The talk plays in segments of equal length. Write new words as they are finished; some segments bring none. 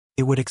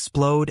It would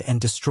explode and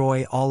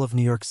destroy all of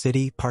New York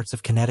City, parts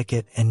of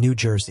Connecticut, and New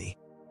Jersey.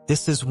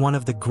 This is one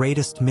of the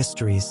greatest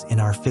mysteries in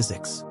our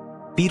physics.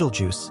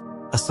 Betelgeuse,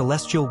 a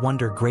celestial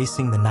wonder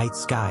gracing the night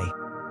sky,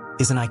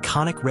 is an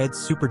iconic red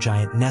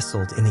supergiant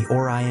nestled in the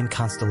Orion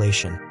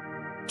constellation,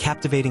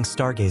 captivating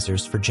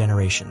stargazers for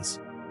generations.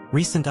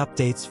 Recent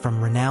updates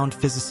from renowned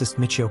physicist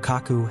Michio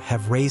Kaku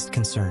have raised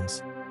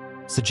concerns,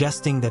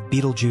 suggesting that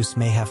Betelgeuse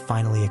may have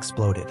finally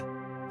exploded.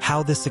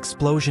 How this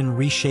explosion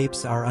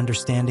reshapes our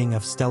understanding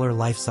of stellar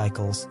life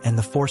cycles and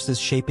the forces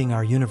shaping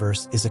our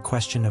universe is a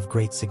question of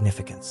great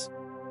significance.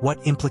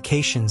 What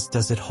implications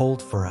does it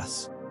hold for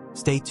us?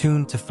 Stay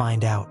tuned to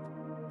find out.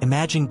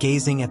 Imagine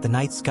gazing at the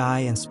night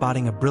sky and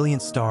spotting a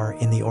brilliant star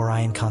in the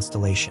Orion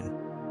constellation.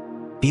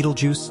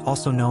 Betelgeuse,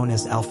 also known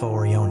as Alpha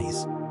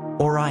Orionis.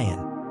 Orion,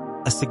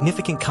 a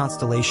significant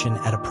constellation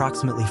at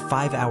approximately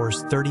 5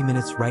 hours 30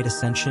 minutes right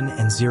ascension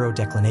and 0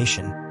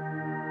 declination,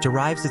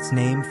 derives its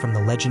name from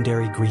the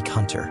legendary Greek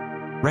hunter.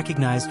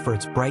 Recognized for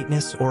its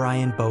brightness,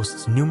 Orion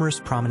boasts numerous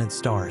prominent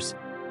stars,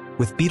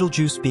 with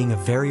Betelgeuse being a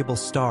variable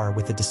star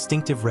with a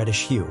distinctive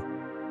reddish hue,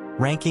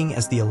 ranking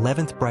as the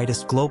 11th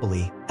brightest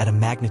globally at a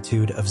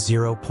magnitude of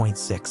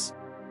 0.6.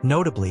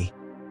 Notably,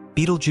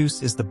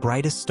 Betelgeuse is the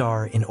brightest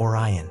star in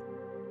Orion,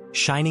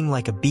 shining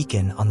like a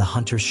beacon on the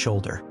hunter's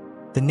shoulder.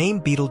 The name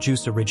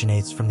Betelgeuse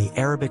originates from the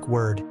Arabic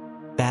word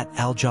bat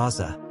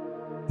al-jaza,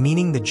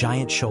 meaning the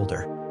giant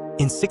shoulder.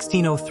 In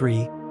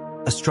 1603,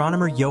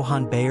 astronomer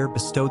Johann Bayer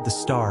bestowed the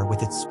star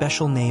with its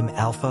special name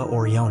Alpha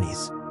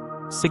Orionis,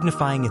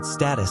 signifying its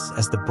status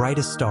as the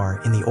brightest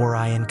star in the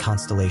Orion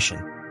constellation.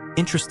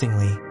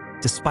 Interestingly,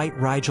 despite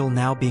Rigel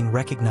now being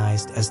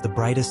recognized as the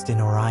brightest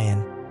in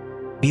Orion,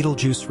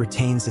 Betelgeuse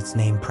retains its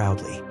name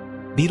proudly.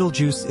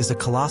 Betelgeuse is a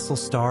colossal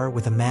star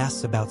with a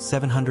mass about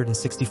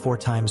 764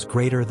 times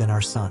greater than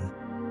our Sun,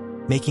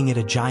 making it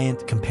a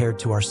giant compared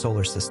to our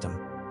solar system.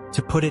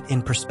 To put it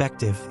in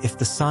perspective, if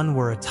the Sun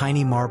were a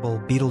tiny marble,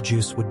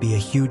 Betelgeuse would be a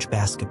huge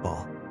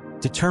basketball.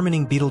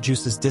 Determining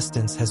Betelgeuse's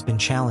distance has been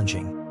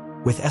challenging,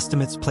 with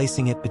estimates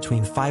placing it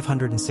between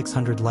 500 and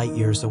 600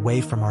 light-years away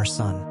from our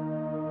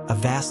Sun, a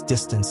vast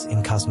distance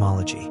in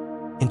cosmology.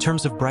 In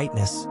terms of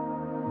brightness,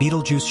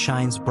 Betelgeuse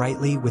shines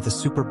brightly with a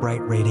super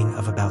bright rating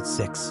of about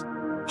 6.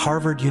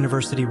 Harvard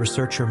University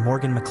researcher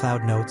Morgan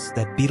McLeod notes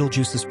that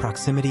Betelgeuse's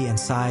proximity and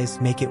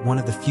size make it one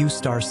of the few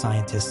stars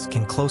scientists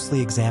can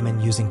closely examine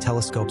using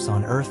telescopes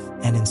on Earth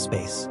and in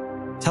space.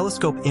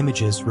 Telescope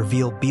images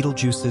reveal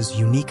Betelgeuse's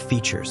unique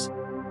features,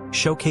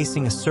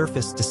 showcasing a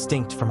surface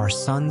distinct from our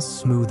Sun's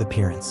smooth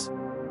appearance.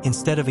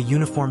 Instead of a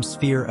uniform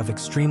sphere of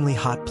extremely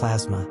hot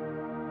plasma,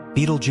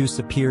 Betelgeuse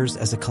appears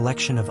as a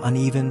collection of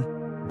uneven,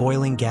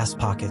 boiling gas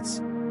pockets,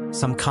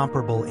 some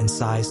comparable in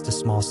size to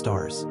small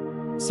stars.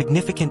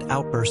 Significant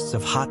outbursts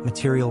of hot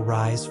material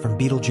rise from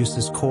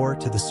Betelgeuse's core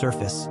to the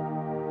surface,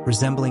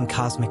 resembling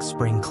cosmic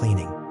spring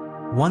cleaning.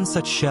 One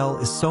such shell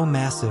is so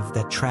massive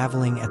that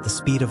traveling at the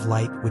speed of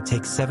light would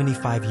take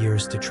 75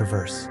 years to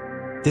traverse.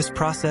 This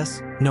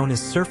process, known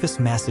as surface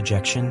mass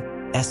ejection,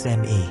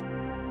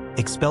 SME,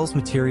 expels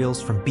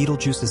materials from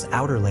Betelgeuse's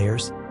outer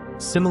layers,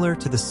 similar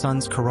to the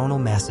Sun's coronal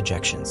mass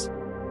ejections.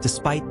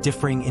 Despite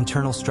differing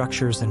internal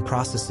structures and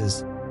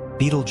processes,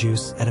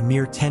 Betelgeuse, at a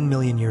mere 10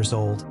 million years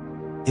old,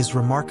 is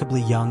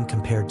remarkably young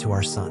compared to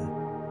our Sun.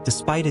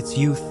 Despite its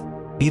youth,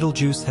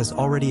 Betelgeuse has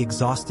already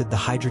exhausted the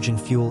hydrogen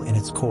fuel in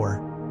its core,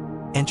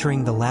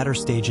 entering the latter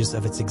stages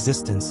of its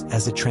existence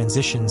as it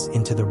transitions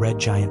into the red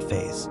giant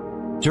phase.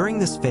 During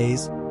this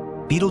phase,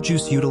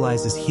 Betelgeuse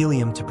utilizes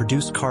helium to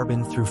produce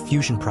carbon through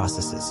fusion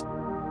processes,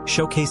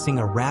 showcasing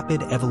a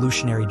rapid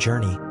evolutionary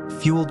journey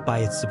fueled by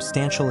its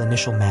substantial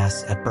initial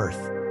mass at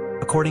birth.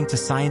 According to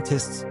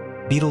scientists,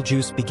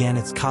 Betelgeuse began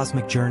its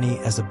cosmic journey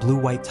as a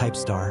blue-white type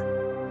star,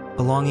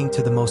 belonging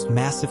to the most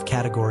massive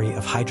category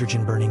of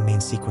hydrogen-burning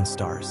main-sequence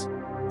stars.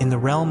 In the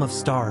realm of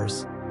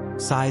stars,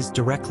 size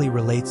directly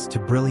relates to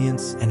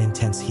brilliance and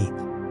intense heat.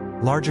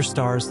 Larger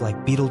stars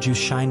like Betelgeuse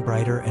shine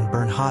brighter and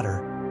burn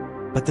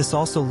hotter, but this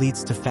also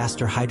leads to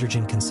faster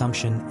hydrogen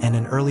consumption and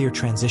an earlier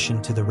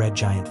transition to the red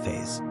giant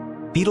phase.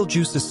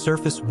 Betelgeuse's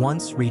surface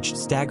once reached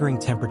staggering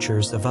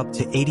temperatures of up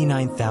to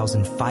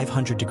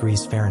 89,500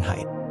 degrees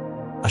Fahrenheit,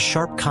 a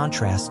sharp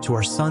contrast to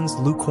our Sun's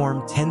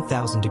lukewarm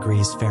 10,000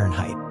 degrees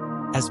Fahrenheit.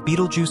 As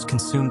Betelgeuse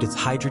consumed its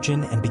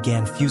hydrogen and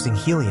began fusing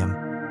helium,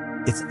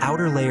 its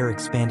outer layer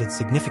expanded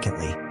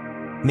significantly,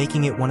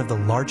 making it one of the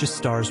largest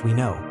stars we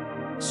know,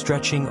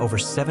 stretching over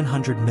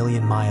 700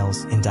 million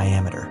miles in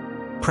diameter.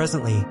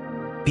 Presently,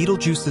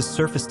 Betelgeuse's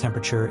surface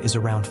temperature is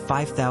around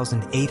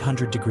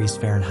 5,800 degrees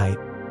Fahrenheit,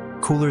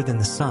 cooler than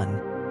the Sun,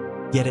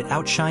 yet it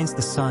outshines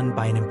the Sun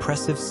by an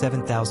impressive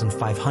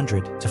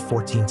 7,500 to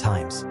 14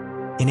 times.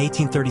 In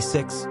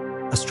 1836,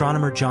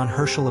 astronomer John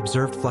Herschel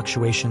observed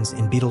fluctuations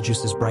in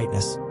Betelgeuse's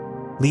brightness,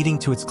 leading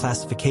to its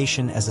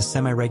classification as a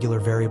semi-regular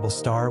variable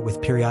star with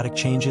periodic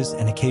changes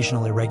and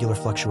occasional irregular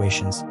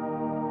fluctuations,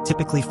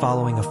 typically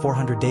following a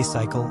 400-day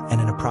cycle and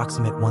an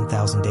approximate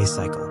 1,000-day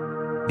cycle.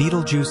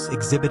 Betelgeuse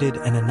exhibited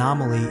an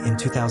anomaly in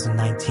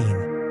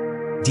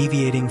 2019,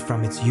 deviating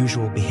from its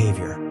usual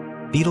behavior.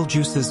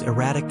 Betelgeuse's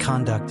erratic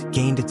conduct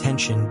gained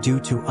attention due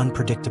to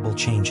unpredictable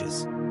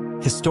changes.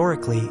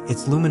 Historically,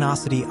 its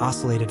luminosity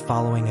oscillated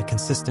following a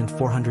consistent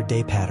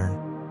 400-day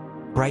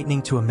pattern,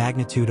 brightening to a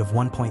magnitude of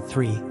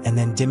 1.3 and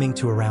then dimming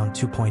to around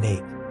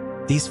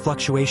 2.8. These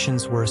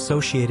fluctuations were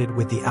associated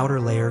with the outer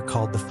layer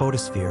called the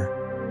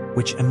photosphere,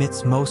 which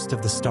emits most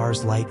of the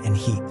star's light and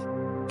heat.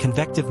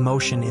 Convective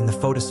motion in the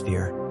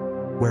photosphere,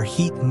 where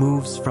heat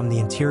moves from the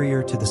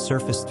interior to the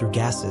surface through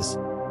gases,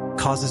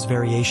 causes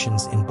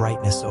variations in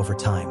brightness over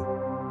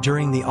time.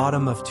 During the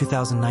autumn of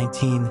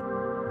 2019,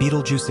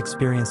 Betelgeuse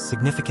experienced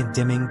significant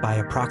dimming by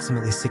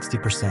approximately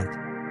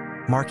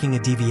 60%, marking a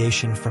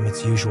deviation from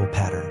its usual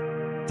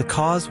pattern. The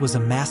cause was a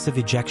massive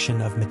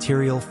ejection of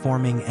material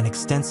forming an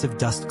extensive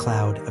dust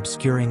cloud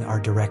obscuring our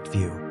direct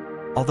view.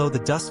 Although the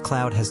dust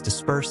cloud has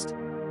dispersed,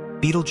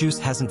 Betelgeuse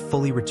hasn't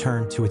fully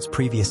returned to its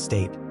previous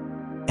state,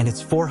 and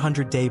its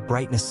 400-day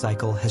brightness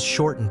cycle has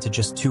shortened to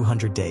just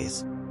 200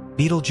 days.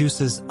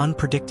 Betelgeuse's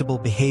unpredictable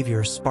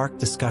behavior sparked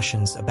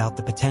discussions about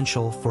the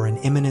potential for an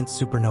imminent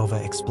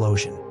supernova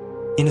explosion.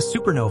 In a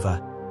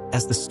supernova,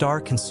 as the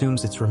star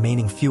consumes its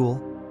remaining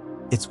fuel,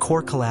 its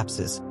core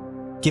collapses,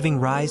 giving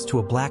rise to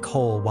a black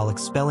hole while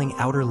expelling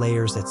outer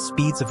layers at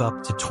speeds of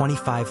up to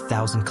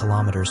 25,000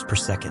 kilometers per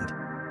second.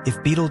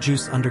 If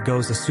Betelgeuse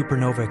undergoes a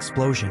supernova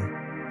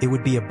explosion, it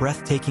would be a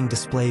breathtaking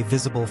display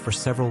visible for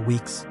several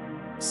weeks,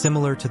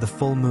 similar to the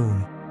full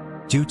moon,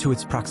 due to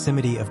its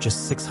proximity of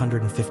just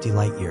 650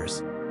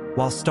 light-years.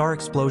 While star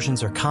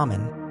explosions are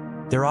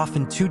common, they're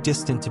often too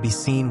distant to be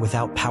seen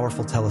without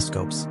powerful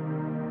telescopes,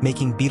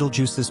 making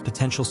Betelgeuse's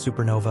potential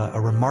supernova a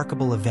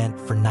remarkable event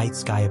for night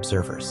sky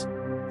observers.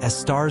 As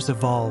stars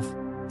evolve,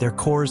 their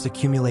cores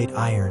accumulate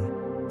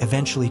iron,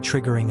 eventually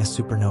triggering a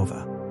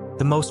supernova.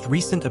 The most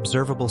recent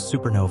observable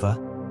supernova,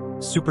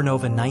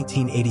 supernova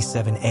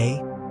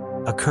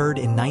 1987A, occurred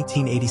in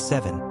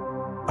 1987,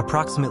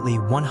 approximately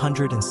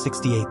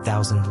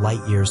 168,000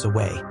 light-years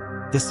away.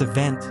 This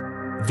event,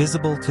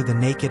 visible to the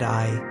naked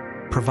eye,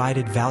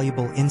 provided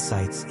valuable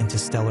insights into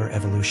stellar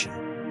evolution.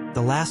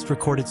 The last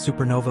recorded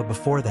supernova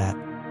before that,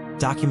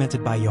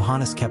 documented by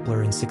Johannes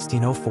Kepler in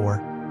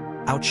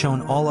 1604,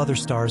 outshone all other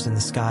stars in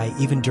the sky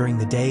even during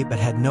the day but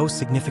had no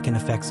significant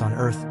effects on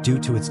Earth due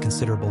to its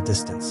considerable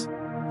distance.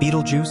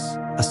 Betelgeuse,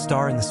 a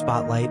star in the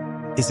spotlight,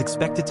 is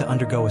expected to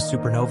undergo a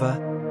supernova,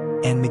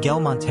 and Miguel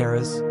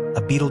Monteras,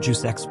 a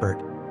Betelgeuse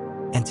expert,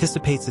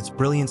 anticipates its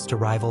brilliance to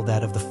rival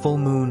that of the full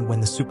moon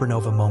when the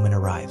supernova moment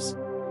arrives.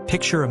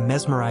 Picture a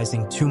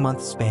mesmerizing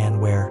 2-month span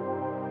where,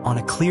 on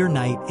a clear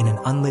night in an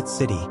unlit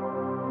city,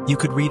 you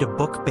could read a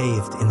book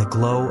bathed in the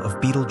glow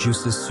of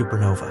Betelgeuse's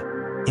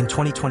supernova. In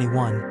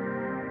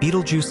 2021,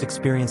 Betelgeuse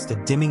experienced a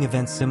dimming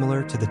event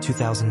similar to the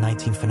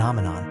 2019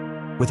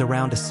 phenomenon, with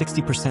around a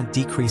 60%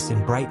 decrease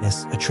in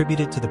brightness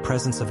attributed to the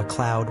presence of a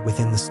cloud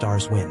within the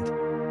star's wind.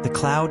 The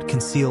cloud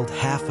concealed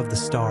half of the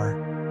star,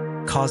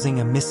 causing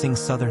a missing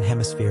southern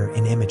hemisphere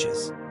in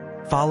images.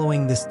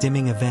 Following this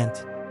dimming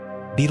event,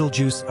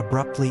 Betelgeuse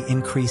abruptly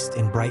increased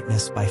in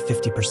brightness by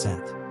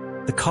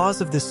 50%. The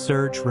cause of this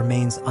surge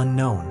remains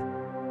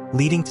unknown,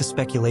 leading to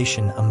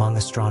speculation among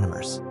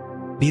astronomers.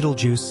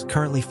 Betelgeuse,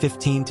 currently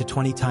 15 to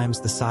 20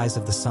 times the size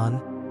of the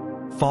Sun,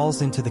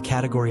 falls into the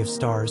category of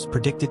stars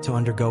predicted to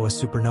undergo a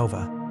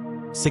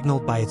supernova,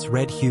 signaled by its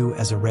red hue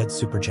as a red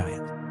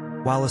supergiant.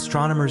 While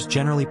astronomers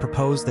generally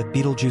propose that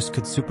Betelgeuse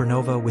could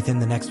supernova within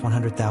the next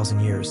 100,000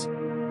 years,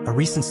 a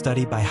recent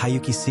study by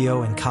Hayuki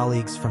Seo and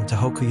colleagues from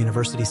Tohoku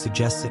University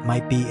suggests it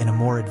might be in a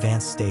more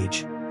advanced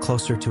stage,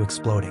 closer to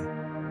exploding.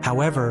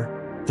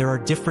 However, there are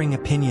differing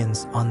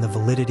opinions on the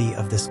validity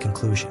of this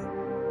conclusion.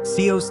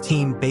 Seo's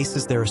team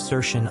bases their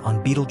assertion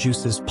on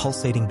Betelgeuse's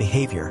pulsating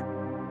behavior,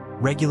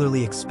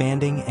 regularly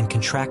expanding and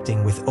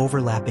contracting with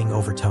overlapping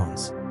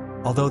overtones.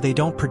 Although they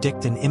don't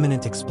predict an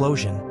imminent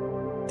explosion,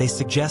 they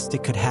suggest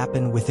it could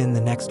happen within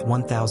the next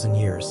 1,000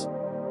 years,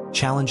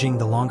 challenging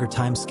the longer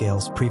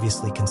timescales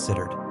previously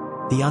considered.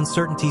 The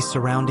uncertainty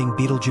surrounding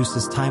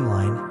Betelgeuse's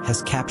timeline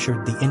has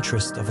captured the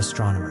interest of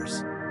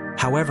astronomers.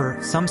 However,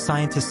 some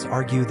scientists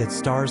argue that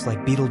stars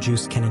like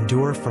Betelgeuse can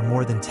endure for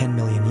more than 10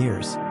 million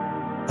years,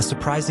 a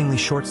surprisingly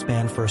short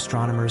span for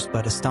astronomers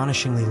but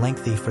astonishingly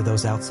lengthy for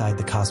those outside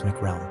the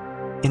cosmic realm.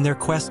 In their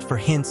quest for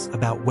hints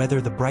about whether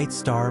the bright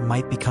star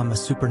might become a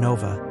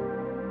supernova,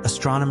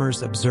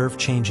 astronomers observe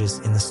changes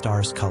in the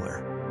star's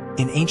color.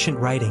 In ancient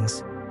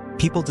writings,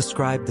 people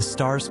described the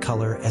star's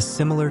color as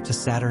similar to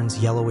Saturn's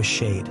yellowish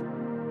shade,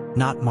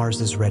 not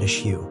Mars's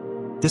reddish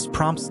hue. This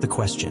prompts the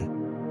question,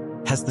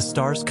 has the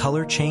star's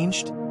color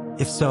changed?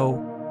 If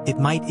so, it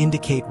might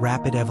indicate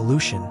rapid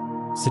evolution,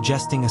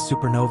 suggesting a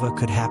supernova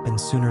could happen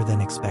sooner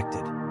than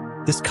expected.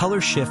 This color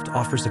shift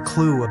offers a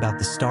clue about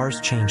the star's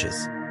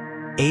changes,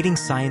 aiding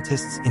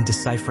scientists in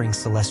deciphering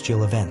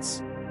celestial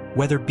events.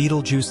 Whether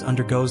Betelgeuse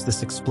undergoes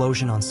this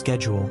explosion on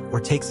schedule or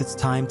takes its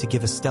time to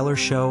give a stellar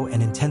show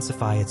and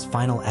intensify its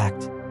final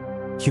act,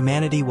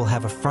 humanity will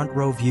have a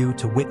front-row view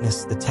to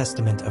witness the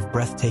testament of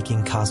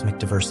breathtaking cosmic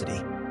diversity.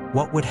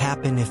 What would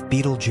happen if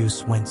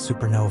Betelgeuse went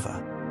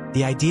supernova?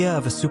 The idea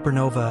of a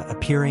supernova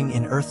appearing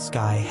in Earth's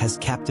sky has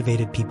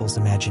captivated people's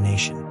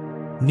imagination.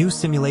 New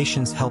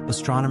simulations help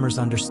astronomers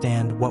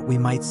understand what we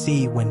might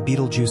see when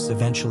Betelgeuse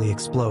eventually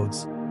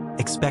explodes,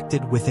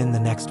 expected within the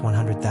next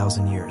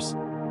 100,000 years.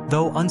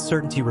 Though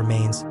uncertainty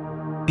remains,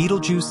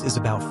 Betelgeuse is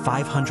about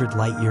 500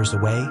 light-years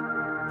away,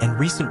 and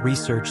recent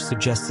research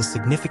suggests a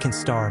significant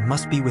star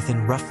must be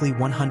within roughly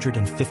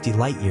 150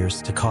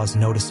 light-years to cause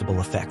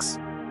noticeable effects.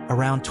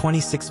 Around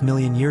 26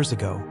 million years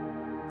ago,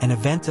 an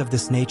event of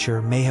this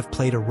nature may have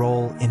played a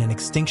role in an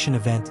extinction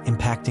event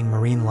impacting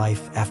marine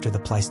life after the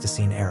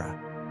Pleistocene era.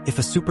 If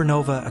a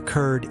supernova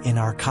occurred in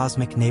our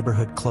cosmic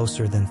neighborhood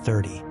closer than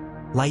 30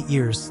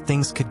 light-years,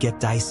 things could get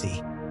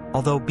dicey.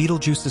 Although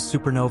Betelgeuse's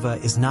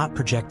supernova is not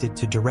projected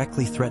to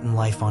directly threaten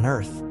life on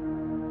Earth,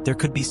 there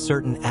could be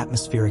certain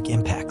atmospheric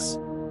impacts.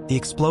 The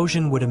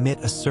explosion would emit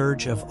a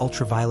surge of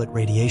ultraviolet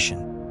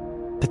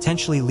radiation,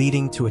 potentially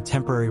leading to a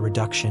temporary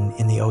reduction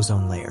in the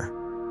ozone layer.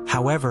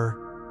 However,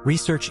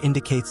 research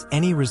indicates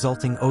any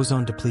resulting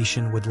ozone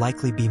depletion would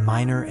likely be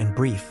minor and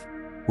brief,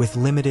 with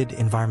limited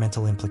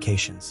environmental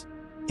implications.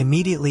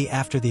 Immediately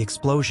after the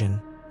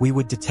explosion, we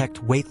would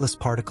detect weightless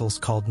particles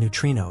called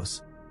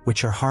neutrinos,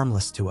 which are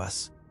harmless to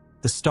us.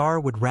 The star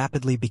would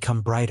rapidly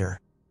become brighter,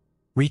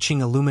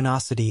 reaching a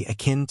luminosity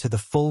akin to the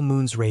full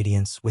moon's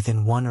radiance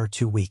within 1 or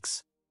 2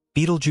 weeks.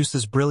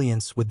 Betelgeuse's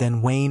brilliance would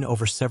then wane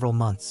over several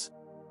months,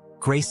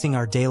 gracing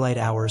our daylight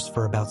hours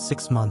for about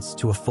 6 months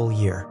to a full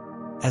year.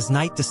 As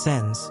night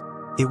descends,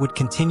 it would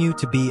continue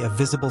to be a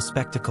visible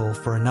spectacle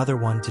for another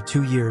 1 to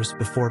 2 years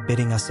before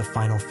bidding us a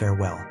final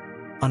farewell.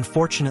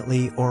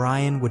 Unfortunately,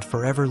 Orion would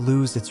forever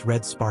lose its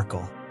red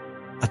sparkle,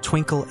 a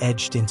twinkle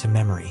etched into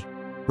memory.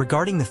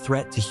 Regarding the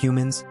threat to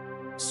humans,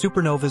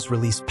 supernovas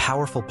release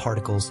powerful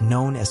particles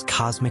known as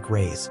cosmic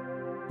rays,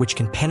 which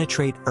can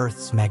penetrate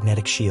Earth's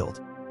magnetic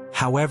shield.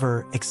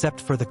 However, except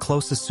for the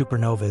closest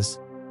supernovas,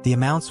 the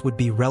amounts would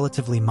be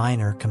relatively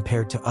minor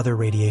compared to other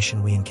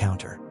radiation we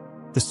encounter.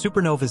 The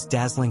supernova's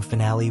dazzling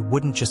finale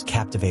wouldn't just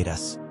captivate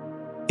us.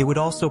 It would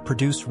also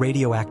produce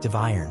radioactive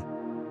iron,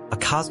 a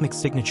cosmic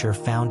signature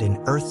found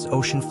in Earth's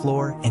ocean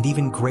floor and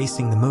even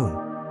gracing the moon.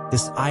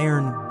 This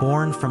iron,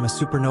 born from a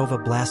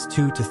supernova blast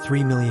 2 to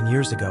 3 million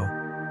years ago,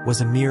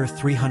 was a mere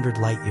 300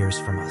 light-years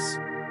from us.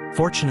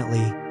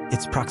 Fortunately,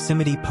 its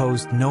proximity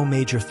posed no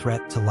major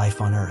threat to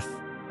life on Earth.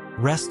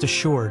 Rest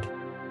assured,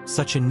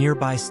 such a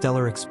nearby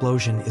stellar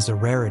explosion is a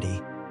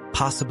rarity,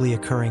 possibly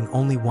occurring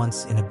only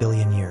once in a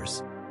billion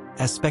years.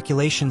 As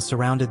speculation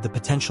surrounded the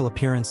potential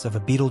appearance of a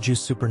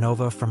Betelgeuse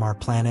supernova from our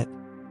planet,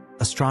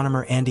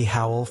 astronomer Andy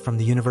Howell from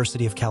the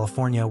University of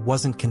California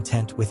wasn't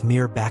content with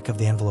mere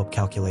back-of-the-envelope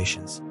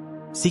calculations.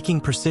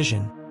 Seeking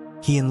precision,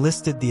 he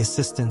enlisted the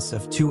assistance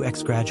of 2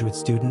 ex-graduate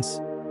students,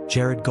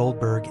 Jared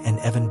Goldberg and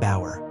Evan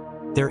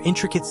Bauer. Their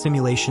intricate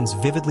simulations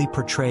vividly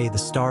portray the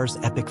star's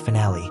epic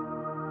finale,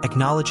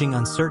 acknowledging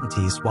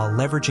uncertainties while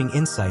leveraging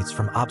insights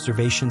from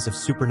observations of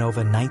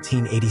supernova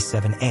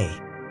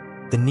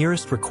 1987A, the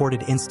nearest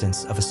recorded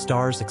instance of a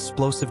star's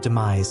explosive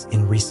demise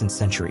in recent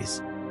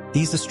centuries.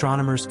 These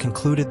astronomers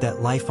concluded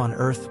that life on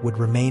Earth would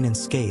remain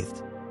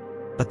unscathed,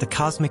 but the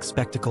cosmic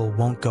spectacle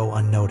won't go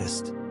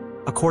unnoticed.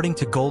 According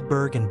to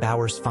Goldberg and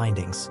Bauer's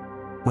findings,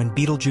 when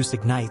Betelgeuse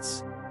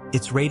ignites,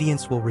 its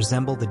radiance will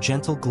resemble the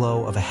gentle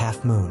glow of a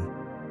half-moon,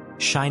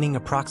 shining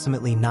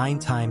approximately 9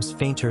 times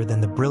fainter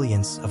than the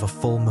brilliance of a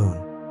full moon.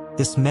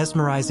 This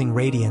mesmerizing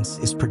radiance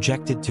is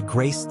projected to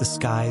grace the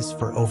skies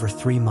for over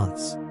 3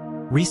 months.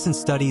 Recent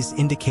studies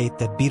indicate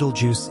that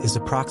Betelgeuse is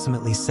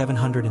approximately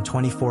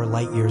 724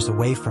 light-years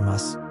away from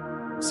us,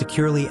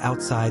 securely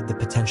outside the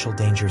potential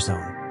danger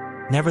zone.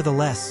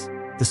 Nevertheless,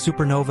 the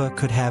supernova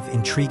could have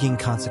intriguing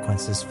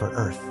consequences for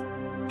Earth.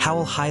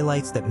 Howell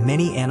highlights that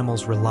many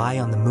animals rely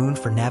on the moon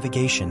for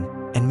navigation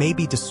and may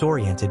be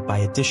disoriented by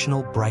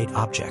additional bright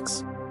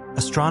objects.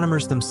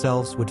 Astronomers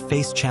themselves would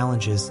face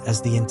challenges as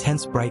the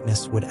intense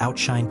brightness would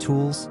outshine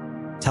tools,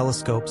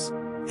 telescopes,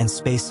 and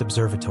space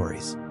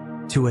observatories.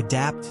 To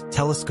adapt,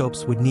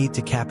 telescopes would need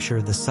to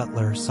capture the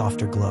subtler,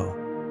 softer glow.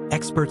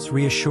 Experts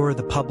reassure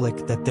the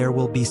public that there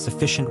will be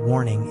sufficient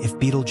warning if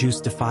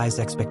Betelgeuse defies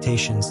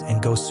expectations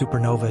and goes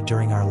supernova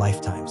during our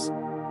lifetimes.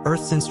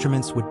 Earth's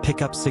instruments would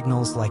pick up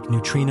signals like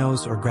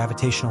neutrinos or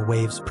gravitational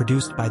waves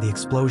produced by the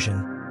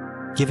explosion,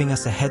 giving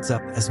us a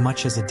heads-up as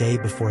much as a day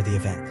before the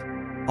event.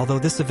 Although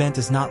this event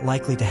is not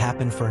likely to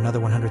happen for another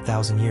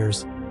 100,000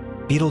 years,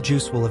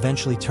 Betelgeuse will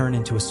eventually turn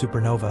into a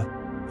supernova,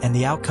 and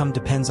the outcome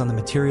depends on the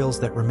materials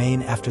that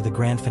remain after the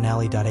grand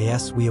finale.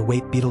 As we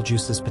await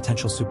Betelgeuse's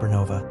potential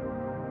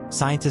supernova,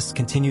 scientists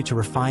continue to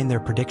refine their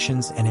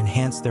predictions and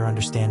enhance their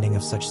understanding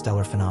of such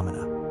stellar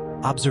phenomena.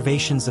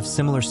 Observations of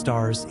similar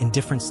stars in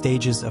different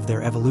stages of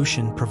their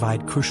evolution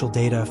provide crucial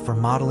data for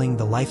modeling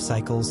the life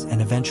cycles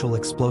and eventual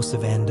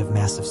explosive end of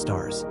massive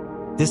stars.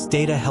 This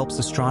data helps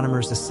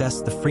astronomers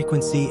assess the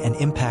frequency and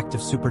impact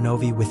of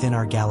supernovae within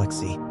our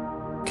galaxy,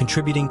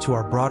 contributing to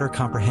our broader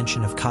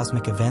comprehension of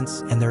cosmic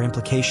events and their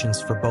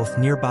implications for both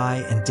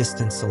nearby and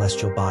distant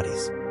celestial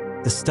bodies.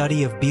 The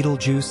study of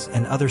Betelgeuse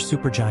and other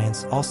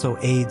supergiants also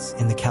aids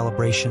in the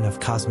calibration of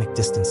cosmic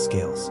distance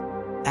scales.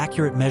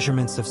 Accurate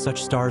measurements of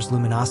such stars'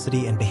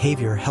 luminosity and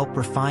behavior help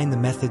refine the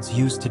methods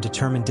used to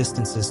determine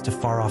distances to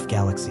far-off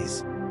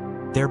galaxies,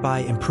 thereby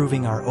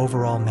improving our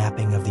overall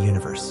mapping of the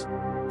universe.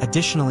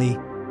 Additionally,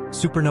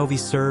 supernovae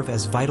serve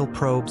as vital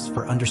probes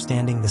for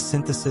understanding the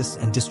synthesis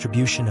and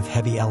distribution of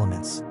heavy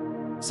elements,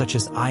 such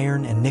as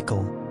iron and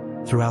nickel,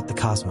 throughout the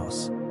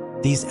cosmos.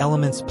 These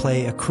elements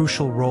play a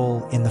crucial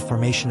role in the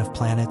formation of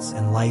planets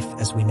and life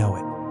as we know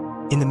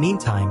it. In the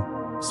meantime,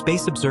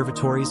 space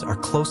observatories are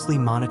closely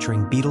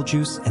monitoring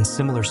Betelgeuse and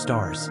similar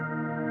stars,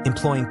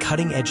 employing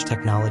cutting-edge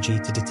technology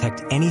to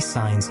detect any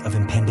signs of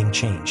impending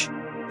change.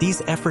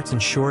 These efforts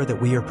ensure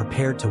that we are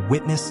prepared to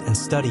witness and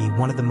study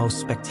one of the most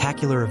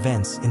spectacular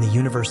events in the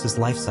universe's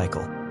life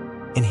cycle,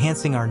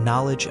 enhancing our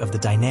knowledge of the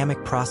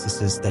dynamic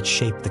processes that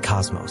shape the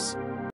cosmos.